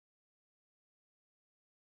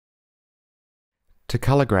To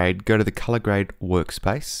color grade, go to the color grade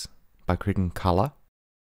workspace by clicking color.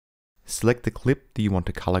 Select the clip that you want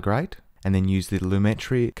to color grade and then use the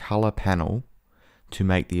Lumetri color panel to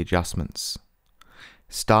make the adjustments.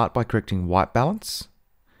 Start by correcting white balance,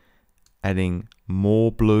 adding more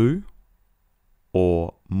blue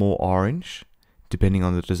or more orange depending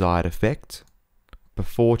on the desired effect.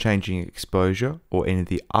 Before changing exposure or any of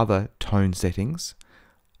the other tone settings,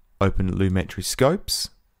 open Lumetri scopes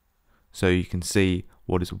so you can see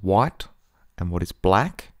what is white and what is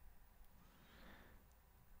black.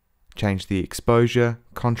 Change the exposure,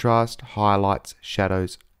 contrast, highlights,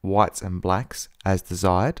 shadows, whites and blacks as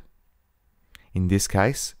desired. In this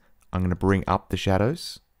case, I'm going to bring up the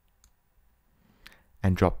shadows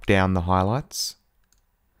and drop down the highlights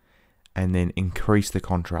and then increase the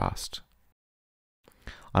contrast.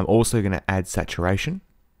 I'm also going to add saturation,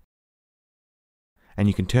 and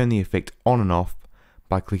you can turn the effect on and off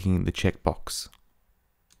by clicking the checkbox.